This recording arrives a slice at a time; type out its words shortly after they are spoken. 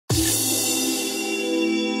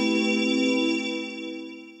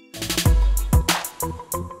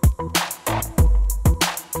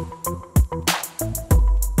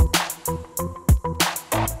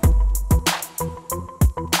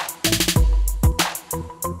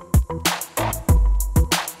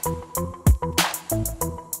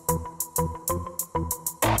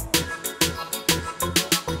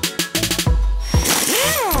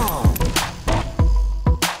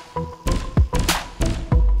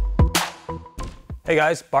Hey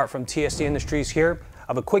guys, Bart from TST Industries here. I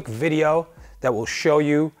have a quick video that will show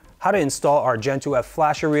you how to install our Gen 2F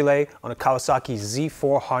flasher relay on a Kawasaki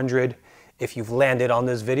Z400. If you've landed on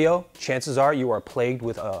this video, chances are you are plagued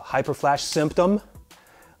with a hyperflash symptom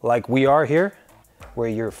like we are here, where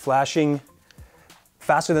you're flashing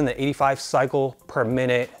faster than the 85 cycle per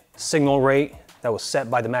minute signal rate that was set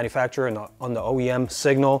by the manufacturer on the OEM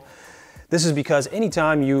signal. This is because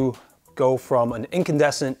anytime you go from an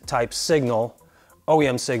incandescent type signal,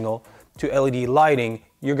 OEM signal, to LED lighting,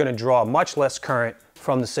 you're gonna draw much less current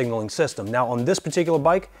from the signaling system. Now on this particular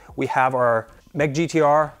bike, we have our MEG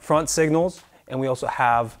GTR front signals, and we also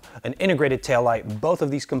have an integrated taillight. Both of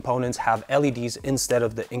these components have LEDs instead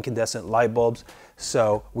of the incandescent light bulbs.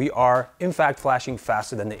 So we are in fact flashing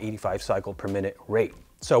faster than the 85 cycle per minute rate.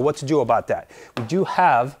 So what to do about that? We do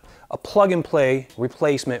have a plug and play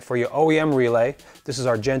replacement for your OEM relay. This is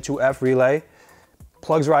our Gen 2F relay.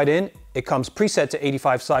 Plugs right in. It comes preset to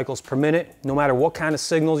 85 cycles per minute. No matter what kind of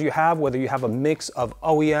signals you have, whether you have a mix of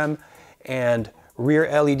OEM and rear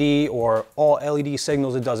LED or all LED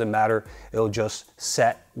signals, it doesn't matter. It'll just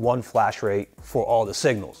set one flash rate for all the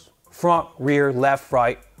signals. Front, rear, left,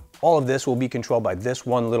 right, all of this will be controlled by this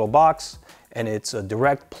one little box, and it's a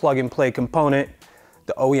direct plug and play component.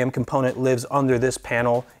 The OEM component lives under this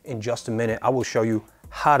panel. In just a minute, I will show you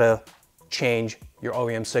how to change your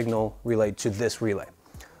OEM signal relay to this relay.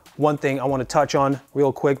 One thing I want to touch on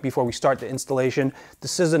real quick before we start the installation,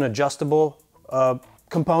 this is an adjustable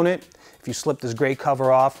component. If you slip this gray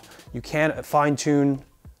cover off, you can fine tune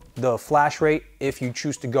the flash rate if you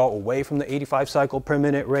choose to go away from the 85 cycle per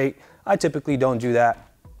minute rate. I typically don't do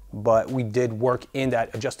that, but we did work in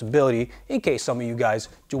that adjustability in case some of you guys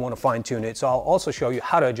do want to fine tune it. So I'll also show you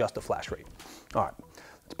how to adjust the flash rate. All right,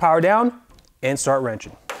 let's power down and start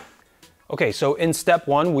wrenching. Okay, so in step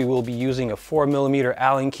one, we will be using a 4mm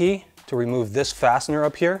Allen key to remove this fastener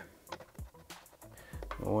up here.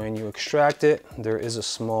 When you extract it, there is a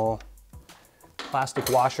small plastic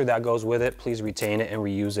washer that goes with it. Please retain it and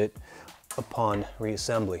reuse it upon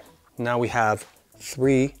reassembly. Now we have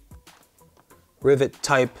 3 rivet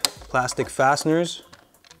type plastic fasteners.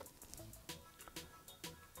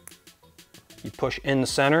 You push in the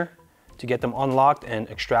center to get them unlocked and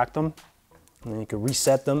extract them. And then you can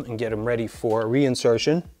reset them and get them ready for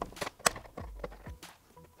reinsertion.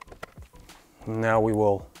 Now we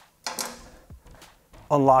will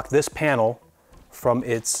unlock this panel from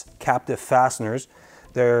its captive fasteners.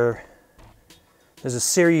 There's a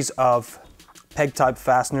series of peg type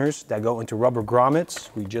fasteners that go into rubber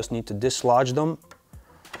grommets. We just need to dislodge them.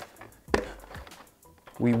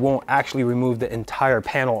 We won't actually remove the entire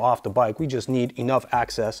panel off the bike. We just need enough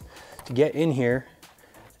access to get in here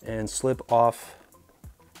and slip off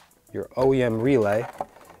your OEM relay.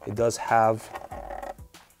 It does have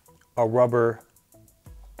a rubber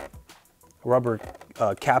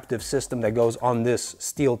captive system that goes on this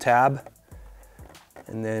steel tab.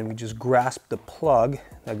 And then we just grasp the plug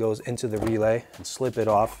that goes into the relay and slip it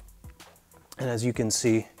off. And as you can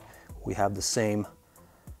see, we have the same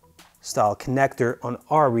style connector on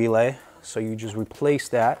our relay. So you just replace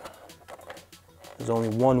that. There's only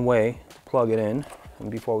one way to plug it in. And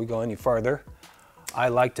before we go any further, I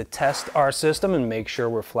like to test our system and make sure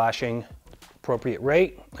we're flashing appropriate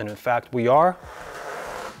rate. And in fact, we are.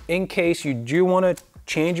 In case you do want to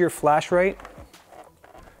change your flash rate,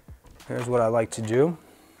 here's what I like to do.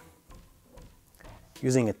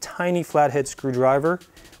 Using a tiny flathead screwdriver,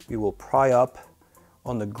 we will pry up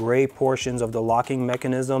on the gray portions of the locking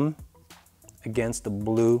mechanism against the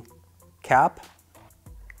blue cap.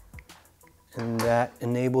 And that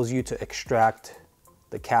enables you to extract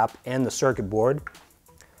the cap and the circuit board.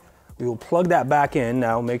 We will plug that back in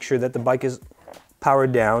now, make sure that the bike is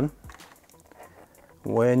powered down.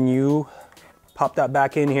 When you pop that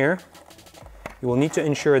back in here, you will need to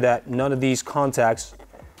ensure that none of these contacts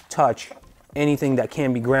touch anything that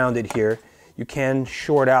can be grounded here. You can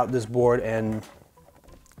short out this board and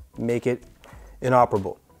make it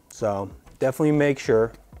inoperable. So definitely make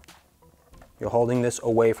sure you're holding this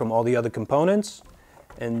away from all the other components,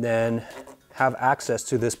 and then have access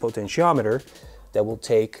to this potentiometer that will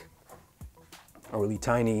take a really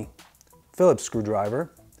tiny Phillips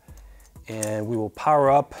screwdriver, and we will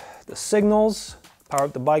power up the signals, power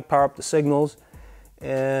up the bike, power up the signals,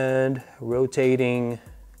 and rotating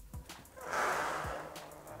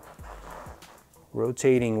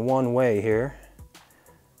one way here.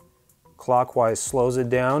 Clockwise slows it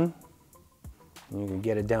down. You can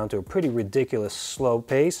get it down to a pretty ridiculous slow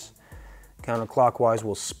pace. Counterclockwise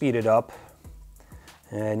will speed it up,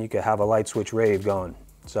 and you could have a light switch rave going.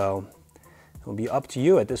 So it'll be up to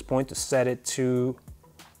you at this point to set it to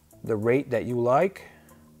the rate that you like.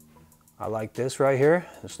 I like this right here.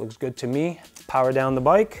 This looks good to me. Power down the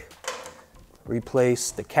bike,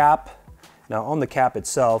 replace the cap. Now on the cap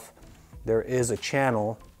itself, there is a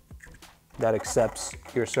channel that accepts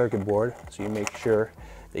your circuit board. So you make sure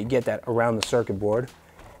that you get that around the circuit board.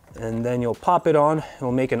 And then you'll pop it on,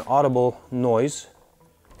 it'll make an audible noise.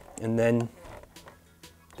 And then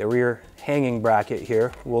the rear hanging bracket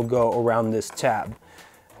here will go around this tab.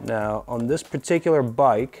 Now on this particular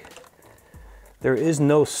bike, there is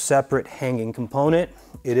no separate hanging component.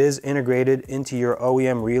 It is integrated into your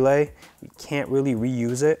OEM relay. You can't really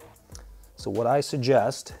reuse it. So what I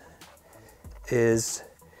suggest is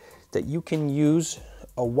that you can use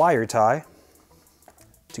a wire tie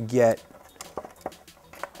to get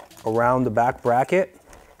around the back bracket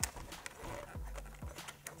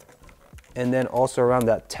and then also around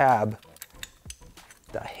that tab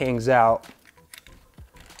that hangs out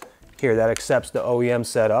here that accepts the OEM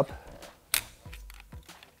setup.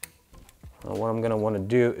 What I'm gonna wanna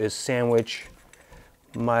do is sandwich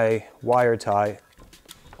my wire tie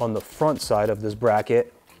on the front side of this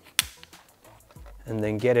bracket and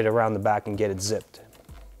then get it around the back and get it zipped.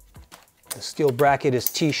 The steel bracket is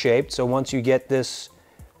T-shaped, so once you get this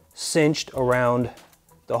cinched around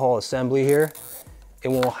the whole assembly here, it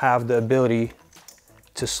won't have the ability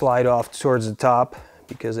to slide off towards the top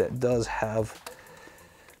because it does have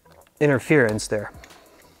interference there.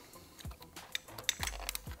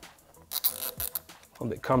 A little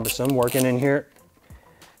bit cumbersome working in here,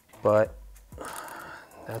 but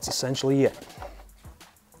that's essentially it.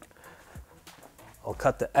 I'll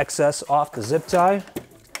cut the excess off the zip tie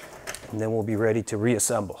and then we'll be ready to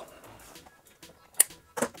reassemble.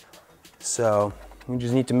 So we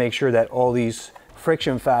just need to make sure that all these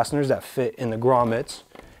friction fasteners that fit in the grommets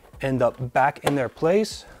end up back in their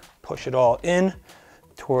place. Push it all in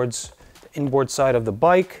towards the inboard side of the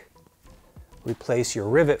bike. Replace your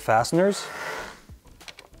rivet fasteners.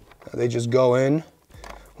 They just go in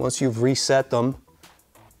once you've reset them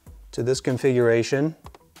to this configuration.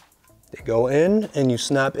 They go in and you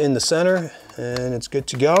snap in the center and it's good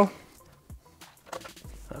to go.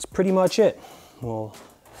 That's pretty much it. We'll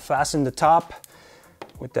fasten the top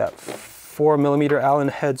with that 4mm Allen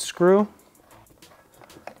head screw.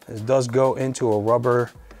 This does go into a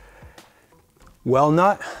rubber well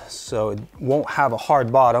nut, so it won't have a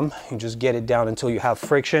hard bottom. You just get it down until you have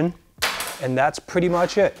friction, and that's pretty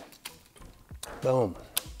much it. Boom.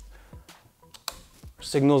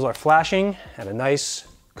 Signals are flashing at a nice,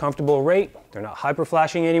 comfortable rate. They're not hyper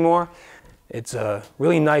flashing anymore. It's a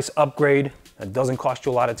really nice upgrade that doesn't cost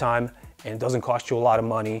you a lot of time and it doesn't cost you a lot of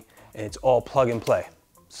money, and it's all plug and play.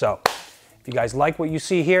 So if you guys like what you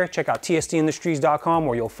see here, check out TSTindustries.com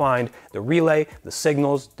where you'll find the relay, the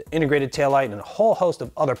signals, the integrated taillight, and a whole host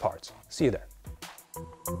of other parts. See you there.